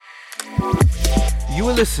You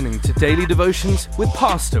are listening to Daily Devotions with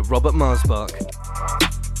Pastor Robert Marsbach.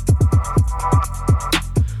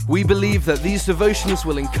 We believe that these devotions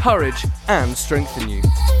will encourage and strengthen you.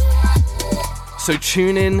 So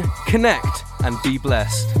tune in, connect, and be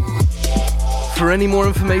blessed. For any more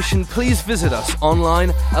information, please visit us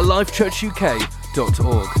online at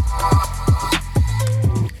lifechurchuk.org.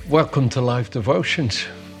 Welcome to Life Devotions.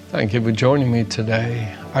 Thank you for joining me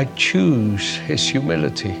today. I choose his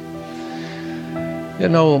humility. You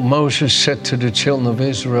know, Moses said to the children of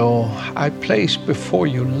Israel, I place before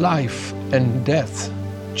you life and death.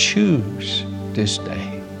 Choose this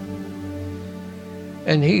day.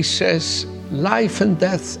 And he says, life and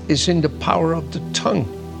death is in the power of the tongue.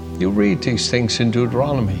 You read these things in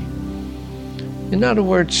Deuteronomy. In other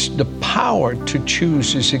words, the power to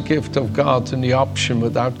choose is a gift of God, and the option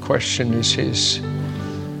without question is his.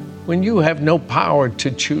 When you have no power to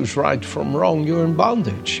choose right from wrong, you're in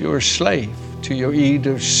bondage. You're a slave to your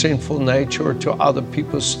either sinful nature or to other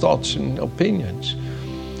people's thoughts and opinions.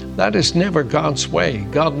 That is never God's way.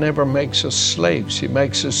 God never makes us slaves. He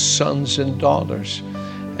makes us sons and daughters.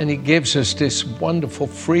 And he gives us this wonderful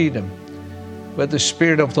freedom. Where the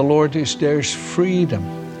Spirit of the Lord is, there's freedom.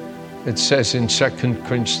 It says in 2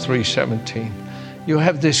 Corinthians 3:17, you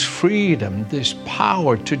have this freedom, this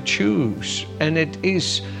power to choose, and it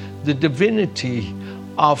is the divinity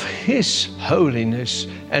of his holiness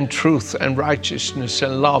and truth and righteousness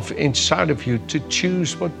and love inside of you to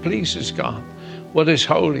choose what pleases God, what is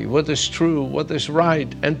holy, what is true, what is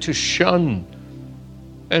right, and to shun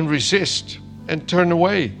and resist and turn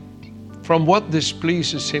away from what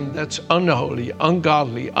displeases him, that's unholy,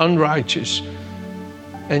 ungodly, unrighteous.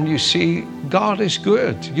 And you see, God is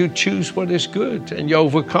good. You choose what is good, and you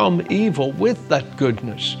overcome evil with that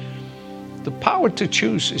goodness. The power to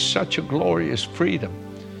choose is such a glorious freedom.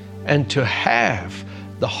 And to have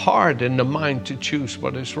the heart and the mind to choose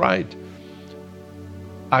what is right.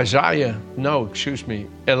 Elijah,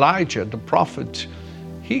 the prophet,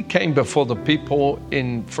 he came before the people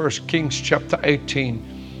in 1 Kings chapter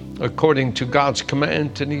 18, according to God's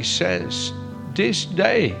command, and he says, this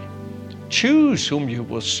day, choose whom you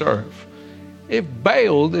will serve. If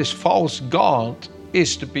Baal, this false god,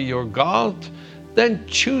 is to be your God, then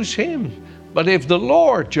choose him. But if the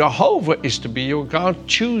Lord, Jehovah, is to be your God,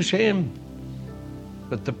 choose him.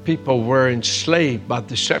 But the people were enslaved by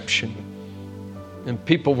deception. And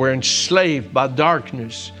people were enslaved by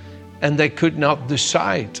darkness. And they could not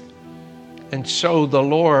decide. And so the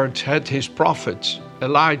Lord had his prophets,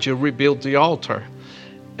 Elijah, rebuild the altar.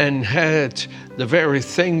 And had the very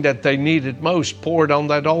thing that they needed most poured on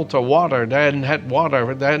that altar, water. They hadn't had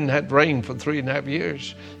water, they hadn't had rain for 3.5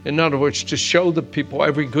 years. In other words, to show the people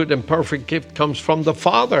every good and perfect gift comes from the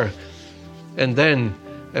Father. And then,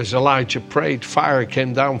 as Elijah prayed, fire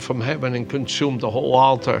came down from heaven and consumed the whole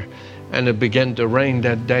altar. And it began to rain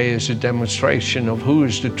that day as a demonstration of who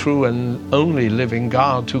is the true and only living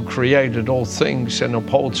God, who created all things and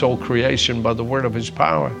upholds all creation by the word of his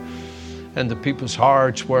power. And the people's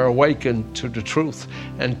hearts were awakened to the truth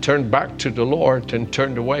and turned back to the Lord and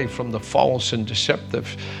turned away from the false and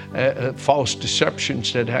deceptive, false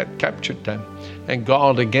deceptions that had captured them. And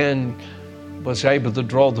God again was able to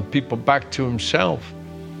draw the people back to himself.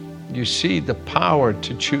 You see, the power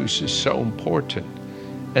to choose is so important,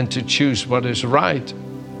 and to choose what is right.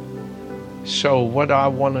 So what I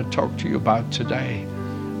want to talk to you about today,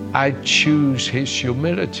 I choose his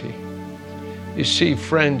humility. You see,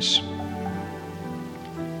 friends,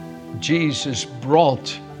 Jesus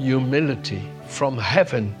brought humility from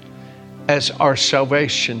heaven as our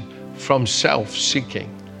salvation from self-seeking,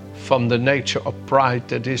 from the nature of pride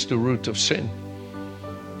that is the root of sin,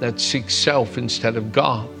 that seeks self instead of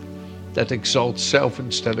God, that exalts self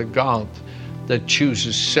instead of God, that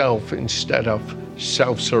chooses self instead of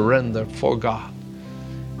self-surrender for God.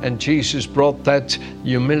 And Jesus brought that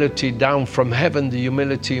humility down from heaven, the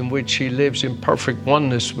humility in which he lives in perfect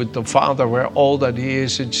oneness with the Father, where all that he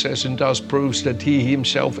is, it says and does, proves that he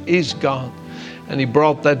himself is God. And he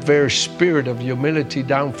brought that very spirit of humility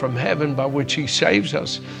down from heaven by which he saves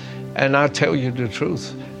us. And I tell you the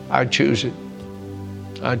truth, I choose it.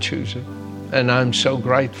 I choose it. And I'm so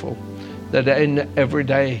grateful that in every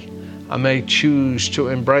day I may choose to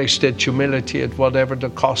embrace that humility at whatever the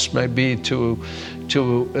cost may be, to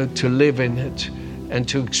live in it and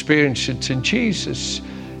to experience it. And Jesus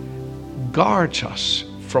guards us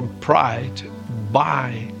from pride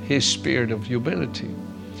by his spirit of humility.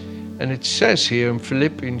 And it says here in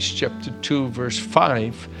Philippians chapter 2, verse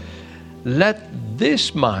 5, let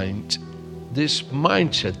this mind, this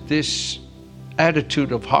mindset, this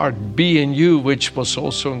attitude of heart be in you, which was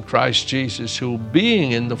also in Christ Jesus, who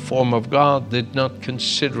being in the form of God did not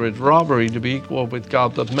consider it robbery to be equal with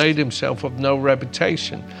God, but made himself of no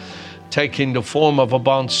reputation, taking the form of a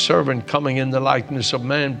bondservant, coming in the likeness of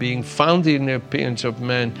man, being found in the appearance of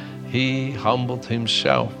man, he humbled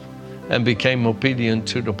himself and became obedient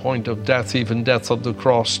to the point of death, even death of the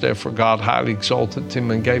cross. Therefore God highly exalted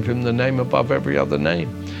him and gave him the name above every other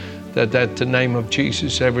name, that at the name of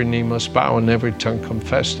Jesus every knee must bow and every tongue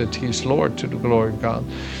confess that he is Lord, to the glory of God.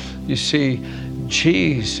 You see,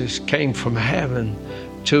 Jesus came from heaven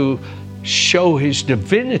to show his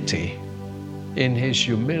divinity in his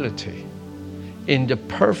humility, in the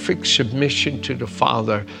perfect submission to the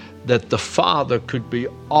Father, that the Father could be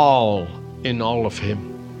all in all of him.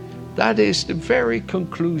 That is the very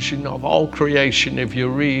conclusion of all creation. If you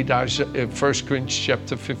read 1 Corinthians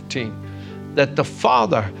chapter 15, that the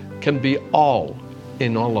Father can be all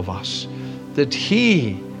in all of us, that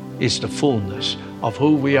he is the fullness of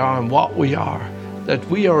who we are and what we are, that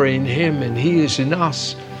we are in him and he is in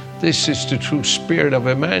us. This is the true spirit of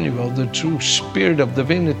Emmanuel, the true spirit of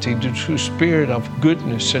divinity, the true spirit of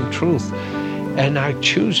goodness and truth. And I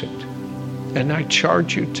choose it. And I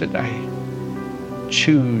charge you today,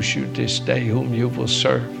 choose you this day whom you will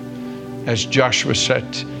serve. As Joshua said,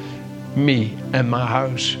 me and my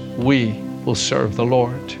house, we will serve the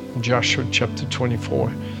Lord. Joshua chapter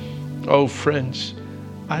 24. Oh friends,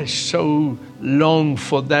 I so long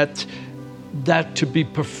for that to be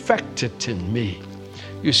perfected in me.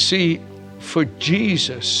 You see, for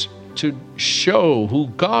Jesus to show who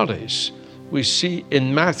God is, we see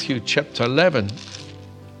in Matthew chapter 11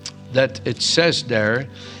 that it says there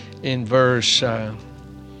in verse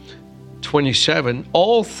 27,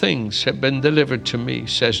 all things have been delivered to me,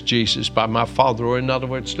 says Jesus, by my Father. Or in other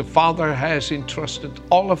words, the Father has entrusted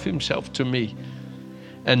all of himself to me.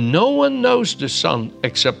 And no one knows the Son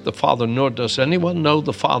except the Father, nor does anyone know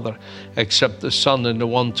the Father except the Son and the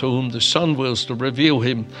one to whom the Son wills to reveal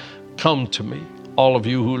him. Come to me, all of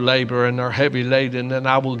you who labor and are heavy laden, and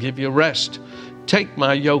I will give you rest. Take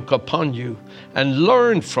my yoke upon you and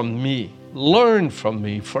learn from me,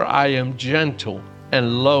 for I am gentle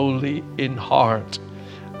and lowly in heart.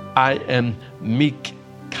 I am meek,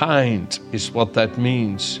 kind is what that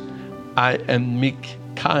means. I am meek,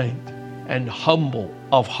 kind, and humble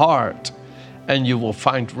of heart, and you will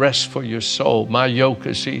find rest for your soul. My yoke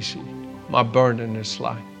is easy, my burden is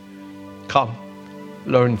light. Come,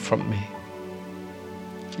 learn from me.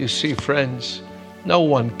 You see, friends, no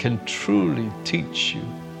one can truly teach you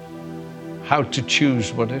how to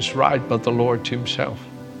choose what is right but the Lord himself.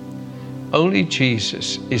 Only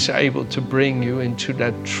Jesus is able to bring you into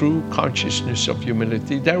that true consciousness of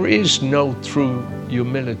humility. There is no true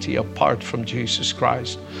humility apart from Jesus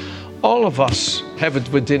Christ. All of us have it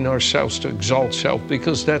within ourselves to exalt self,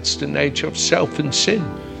 because that's the nature of self and sin.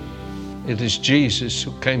 It is Jesus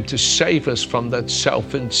who came to save us from that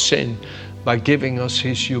self and sin by giving us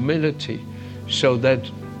his humility, so that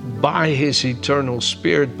by his eternal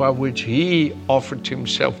Spirit, by which he offered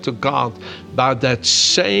himself to God, by that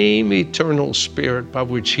same eternal Spirit by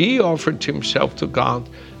which he offered himself to God,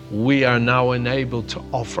 we are now enabled to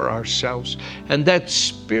offer ourselves. And that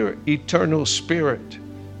Spirit, eternal Spirit,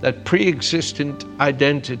 that pre-existent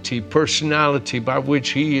identity, personality by which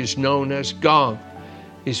he is known as God,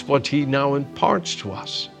 is what he now imparts to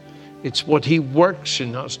us. It's what he works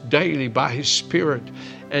in us daily by his Spirit,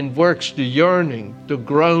 and works the yearning, the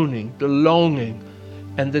groaning, the longing,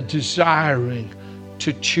 and the desiring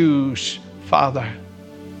to choose. Father,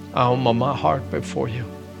 I humble my heart before you.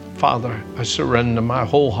 Father, I surrender my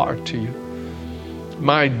whole heart to you.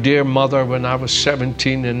 My dear mother, when I was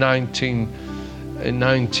 17 in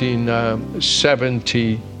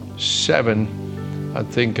 1977, I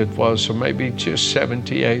think it was, or maybe just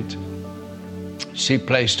 78, she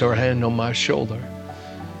placed her hand on my shoulder,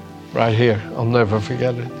 right here. I'll never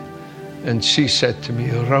forget it. And she said to me,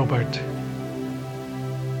 Robert,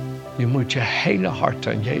 je moet je hele hart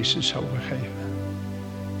aan Jezus overgeven.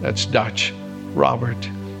 That's Dutch. Robert,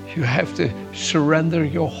 you have to surrender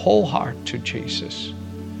your whole heart to Jesus.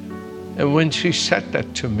 And when she said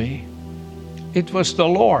that to me, it was the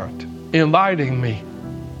Lord inviting me,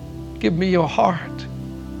 give me your heart.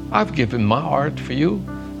 I've given my heart for you.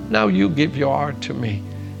 Now you give your heart to me,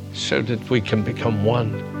 so that we can become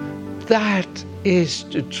one. That is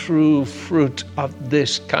the true fruit of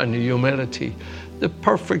this kind of humility. The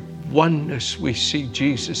perfect oneness we see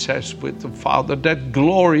Jesus has with the Father. That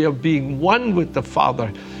glory of being one with the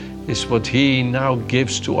Father is what he now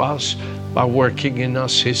gives to us by working in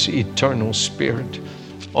us his eternal Spirit.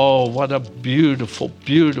 Oh, what a beautiful,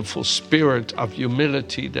 beautiful spirit of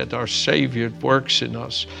humility that our Savior works in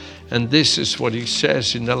us. And this is what he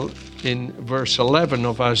says in verse 11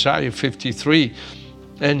 of Isaiah 53.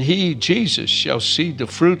 And he, Jesus, shall see the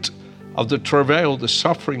fruit of the travail, the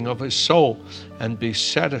suffering of his soul, and be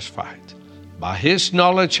satisfied. By his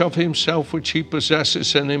knowledge of himself, which he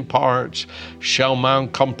possesses and imparts, shall my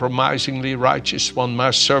uncompromisingly righteous one,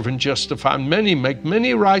 my servant, justify many, make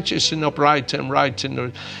many righteous and upright and right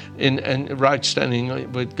in right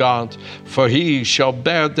standing with God. For he shall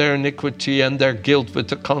bear their iniquity and their guilt with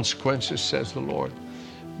the consequences, says the Lord.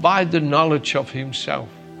 By the knowledge of himself,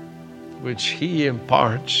 which he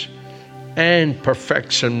imparts and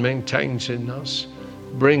perfects and maintains in us,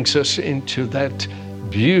 brings us into that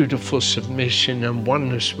beautiful submission and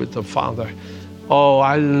oneness with the Father. Oh,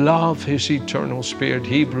 I love his eternal spirit.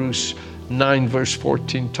 Hebrews 9 verse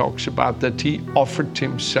 14 talks about that he offered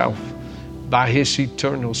himself by his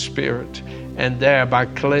eternal spirit and thereby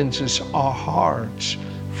cleanses our hearts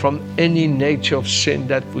from any nature of sin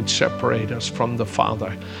that would separate us from the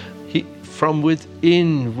Father. From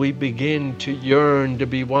within we begin to yearn to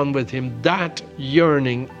be one with him. That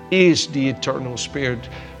yearning is the eternal spirit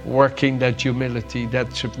working that humility,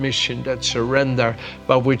 that submission, that surrender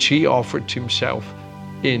by which he offered himself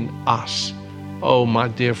in us. Oh, my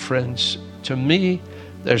dear friends, to me,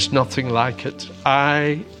 there's nothing like it.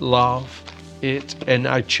 I love it and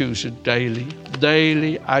I choose it daily.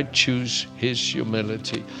 Daily, I choose his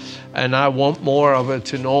humility. And I want more of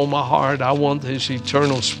it in all my heart. I want his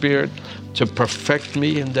eternal spirit to perfect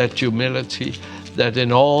me in that humility, that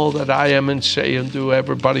in all that I am and say and do,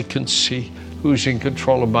 everybody can see who's in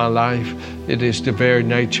control of my life. It is the very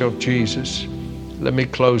nature of Jesus. Let me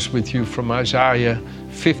close with you from Isaiah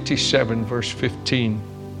 57, verse 15.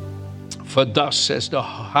 For thus says the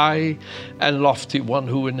high and lofty one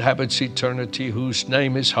who inhabits eternity, whose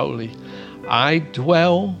name is holy. I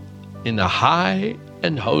dwell in a high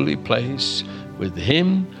and holy place with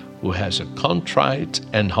him who has a contrite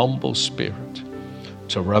and humble spirit,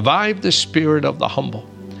 to revive the spirit of the humble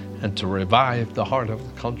and to revive the heart of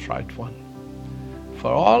the contrite one.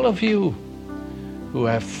 For all of you who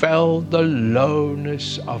have felt the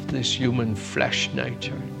lowness of this human flesh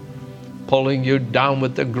nature, pulling you down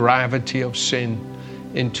with the gravity of sin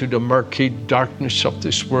into the murky darkness of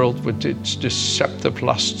this world with its deceptive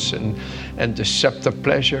lusts and deceptive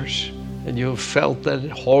pleasures, and you have felt that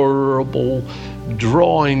horrible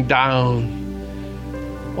drawing down.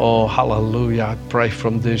 Oh, hallelujah. I pray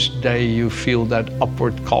from this day you feel that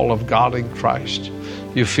upward call of God in Christ.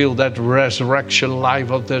 You feel that resurrection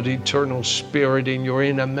life of that eternal spirit in your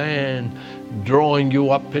inner man, drawing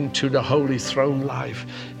you up into the holy throne life,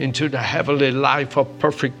 into the heavenly life of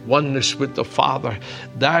perfect oneness with the Father.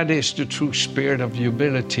 That is the true spirit of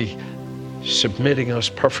humility, submitting us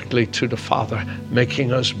perfectly to the Father,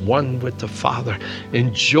 making us one with the Father,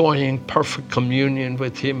 enjoying perfect communion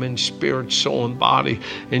with him in spirit, soul, and body,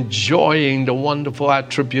 enjoying the wonderful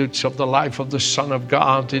attributes of the life of the Son of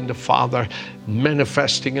God in the Father,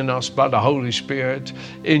 manifesting in us by the Holy Spirit,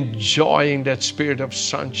 enjoying that spirit of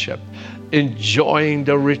sonship, enjoying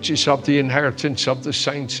the riches of the inheritance of the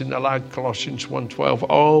saints in the light, Colossians 1:12.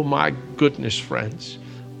 Oh my goodness, friends,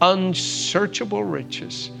 unsearchable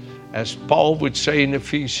riches. As Paul would say in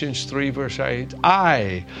Ephesians 3 verse 8,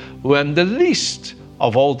 I, who am the least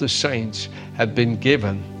of all the saints, have been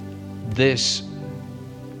given this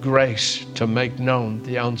grace to make known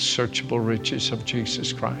the unsearchable riches of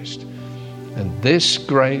Jesus Christ. And this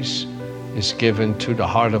grace is given to the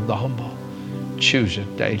heart of the humble. Choose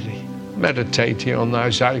it daily. Meditate here on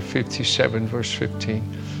Isaiah 57 verse 15.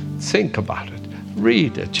 Think about it.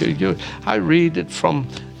 Read it. I read it from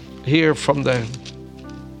here from the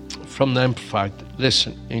Amplified.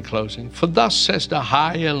 Listen in closing. For thus says the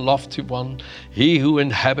high and lofty one, he who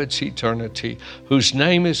inhabits eternity, whose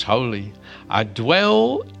name is holy. I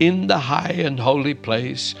dwell in the high and holy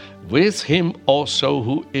place with him also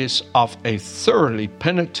who is of a thoroughly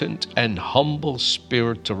penitent and humble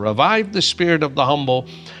spirit, to revive the spirit of the humble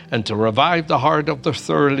and to revive the heart of the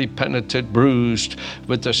thoroughly penitent, bruised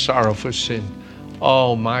with the sorrow for sin.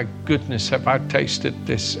 Oh my goodness, have I tasted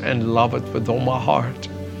this and love it with all my heart.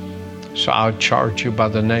 So I'll charge you by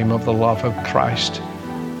the name of the love of Christ.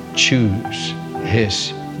 Choose his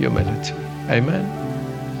humility. Amen.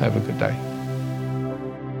 Have a good day.